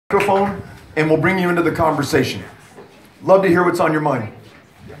Microphone, and we'll bring you into the conversation. Love to hear what's on your mind.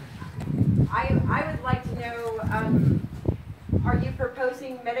 I would like to know, are you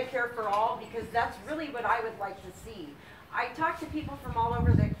proposing Medicare for all? Because that's really what I would like to see. I talk to people from all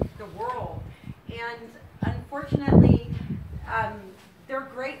over the world, and unfortunately, they're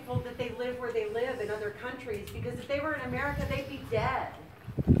grateful that they live where they live in other countries, because if they were in America, they'd be dead.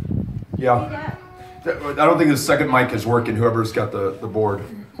 Yeah. They'd be dead. I don't think the second mic is working, whoever's got the board.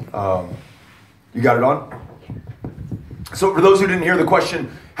 You got it on? So for those who didn't hear the question,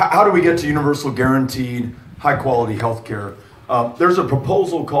 how do we get to universal guaranteed high quality health care? There's a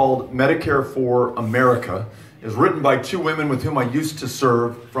proposal called Medicare for America. It's written by two women with whom I used to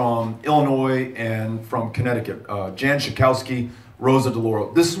serve from Illinois and from Connecticut, Jan Schakowsky, Rosa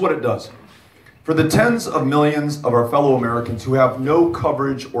DeLauro. This is what it does. For the tens of millions of our fellow Americans who have no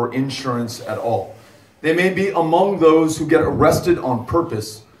coverage or insurance at all, they may be among those who get arrested on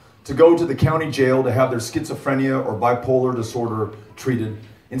purpose to go to the county jail to have their schizophrenia or bipolar disorder treated.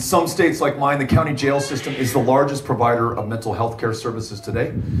 In some states like mine, the county jail system is the largest provider of mental health care services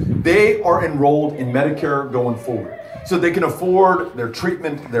today. They are enrolled in Medicare going forward, so they can afford their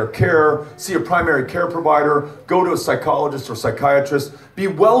treatment, their care, see a primary care provider, go to a psychologist or psychiatrist, be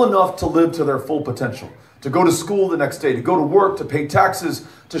well enough to live to their full potential, to go to school the next day, to go to work, to pay taxes,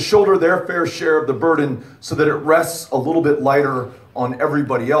 to shoulder their fair share of the burden so that it rests a little bit lighter on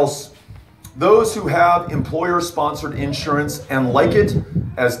everybody else. Those who have employer-sponsored insurance and like it,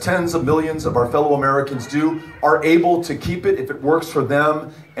 as tens of millions of our fellow Americans do, are able to keep it if it works for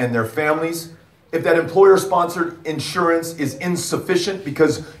them and their families. If that employer-sponsored insurance is insufficient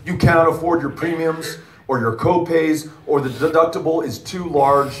because you cannot afford your premiums or your co-pays, or the deductible is too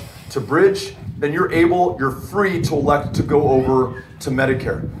large to bridge, then you're free to elect to go over to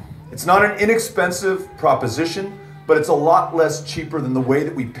Medicare. It's not an inexpensive proposition, but it's a lot less cheaper than the way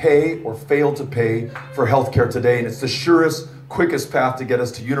that we pay or fail to pay for healthcare today, and it's the surest, quickest path to get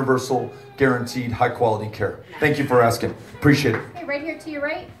us to universal, guaranteed, high-quality care. Thank you for asking. Appreciate it. Hey, right here to your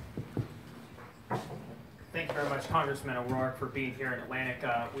right. Thank you very much, Congressman O'Rourke, for being here in Atlantic.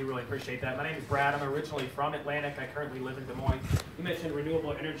 We really appreciate that. My name is Brad. I'm originally from Atlantic. I currently live in Des Moines. You mentioned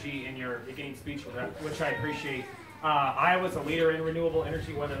renewable energy in your beginning speech, which I appreciate. Iowa's a leader in renewable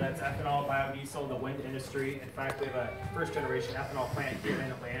energy, whether that's ethanol, biodiesel, the wind industry. In fact, we have a first-generation ethanol plant here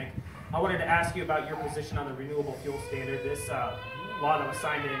in Atlantic. I wanted to ask you about your position on the renewable fuel standard. This law that was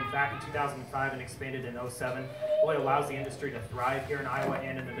signed back in 2005 and expanded in 2007 really allows the industry to thrive here in Iowa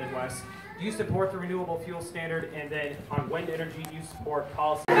and in the Midwest. Do you support the renewable fuel standard? And then on wind energy, do you support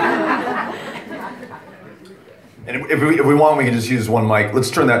policy? And if we want, we can just use one mic. Let's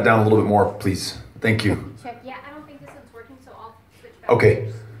turn that down a little bit more, please. Thank you. Check. Yeah, I don't think this one's working, so I'll switch back.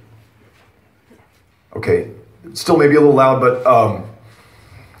 Okay. Okay. Still maybe a little loud, but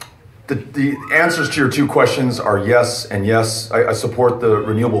the answers to your two questions are yes and yes. I support the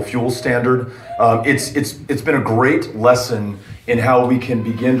renewable fuel standard. It's been a great lesson in how we can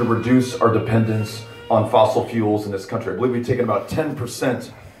begin to reduce our dependence on fossil fuels in this country. I believe we've taken about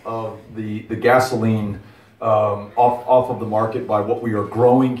 10% of the gasoline off of the market by what we are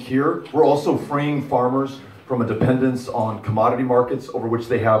growing here. We're also freeing farmers from a dependence on commodity markets over which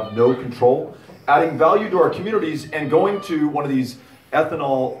they have no control, adding value to our communities, and going to one of these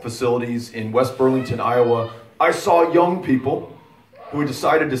ethanol facilities in West Burlington, Iowa. I saw young people who had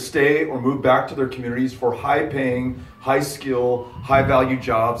decided to stay or move back to their communities for high-paying, high-skill, high-value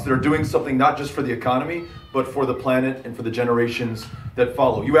jobs that are doing something not just for the economy, but for the planet and for the generations that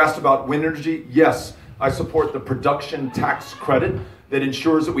follow. You asked about wind energy. Yes, I support the production tax credit that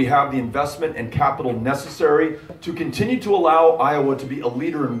ensures that we have the investment and capital necessary to continue to allow Iowa to be a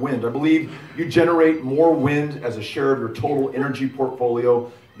leader in wind. I believe you generate more wind as a share of your total energy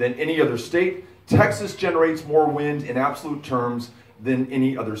portfolio than any other state. Texas generates more wind in absolute terms than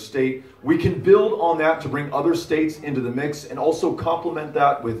any other state. We can build on that to bring other states into the mix and also complement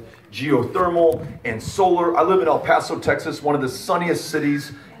that with geothermal and solar. I live in El Paso, Texas, one of the sunniest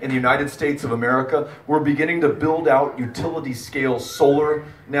cities in the United States of America. We're beginning to build out utility scale solar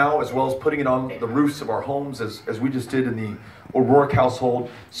now, as well as putting it on the roofs of our homes, as we just did in the O'Rourke household.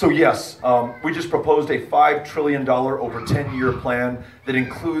 So yes, we just proposed a $5 trillion over 10-year plan that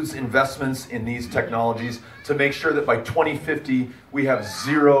includes investments in these technologies to make sure that by 2050, we have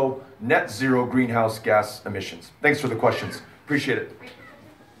net zero greenhouse gas emissions. Thanks for the questions. Appreciate it.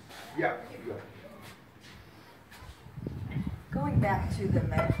 Yeah. Going back to the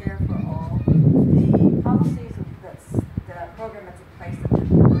Medicare for all, the policies the program that's in place that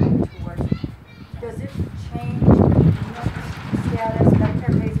we're working towards, does it change status?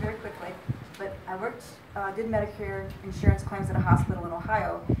 Medicare pays very quickly, but I did Medicare insurance claims at a hospital in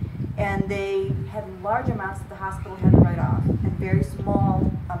Ohio, and they had large amounts that the hospital had to write off, and very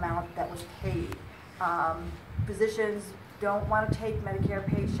small amount that was paid. Physicians don't want to take Medicare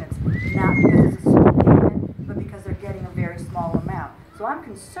patients, not because it's a small payment, but because they're getting a very small amount. So I'm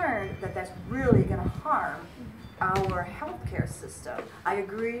concerned that that's really going to harm our healthcare system. I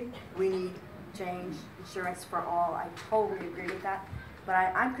agree, we need change, insurance for all. I totally agree with that.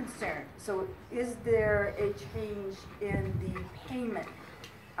 But I'm concerned. So is there a change in the payment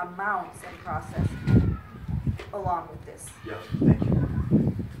amounts and process along with this? Yeah, thank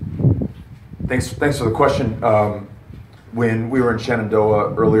you. Thanks for the question. When we were in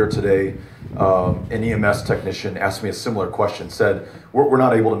Shenandoah earlier today, an EMS technician asked me a similar question, said, we're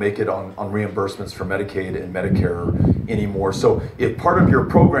not able to make it on reimbursements for Medicaid and Medicare anymore. So if part of your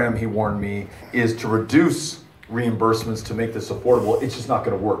program, he warned me, is to reduce reimbursements to make this affordable, it's just not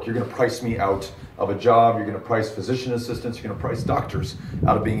going to work. You're going to price me out of a job, you're going to price physician assistants, you're going to price doctors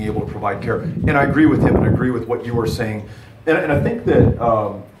out of being able to provide care. And I agree with him, and I agree with what you were saying. And I think that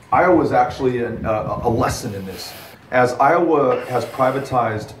Iowa is actually a lesson in this. As Iowa has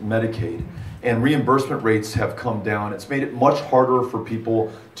privatized Medicaid and reimbursement rates have come down, it's made it much harder for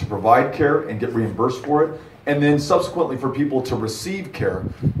people to provide care and get reimbursed for it, and then subsequently for people to receive care.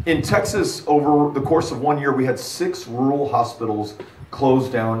 In Texas, over the course of 1 year, we had 6 rural hospitals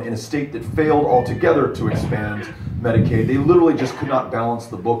closed down in a state that failed altogether to expand Medicaid. They literally just could not balance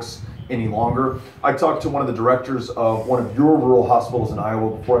the books any longer. I talked to one of the directors of one of your rural hospitals in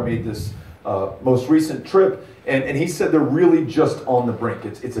Iowa before I made this most recent trip, and he said they're really just on the brink.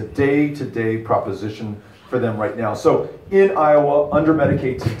 It's a day-to-day proposition for them right now. So in Iowa, under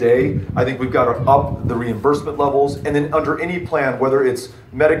Medicaid today, I think we've got to up the reimbursement levels, and then under any plan, whether it's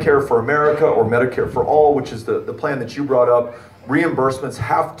Medicare for America or Medicare for All, which is the plan that you brought up, reimbursements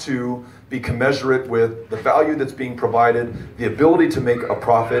have to be commensurate with the value that's being provided, the ability to make a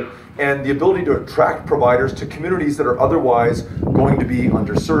profit, and the ability to attract providers to communities that are otherwise going to be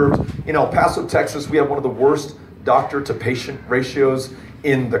underserved. In El Paso, Texas, we have one of the worst doctor-to-patient ratios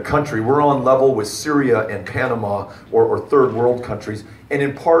in the country. We're on level with Syria and Panama or third world countries. And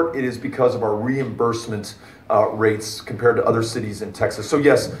in part, it is because of our reimbursement rates compared to other cities in Texas. So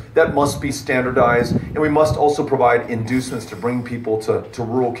yes, that must be standardized. And we must also provide inducements to bring people to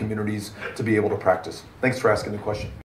rural communities to be able to practice. Thanks for asking the question.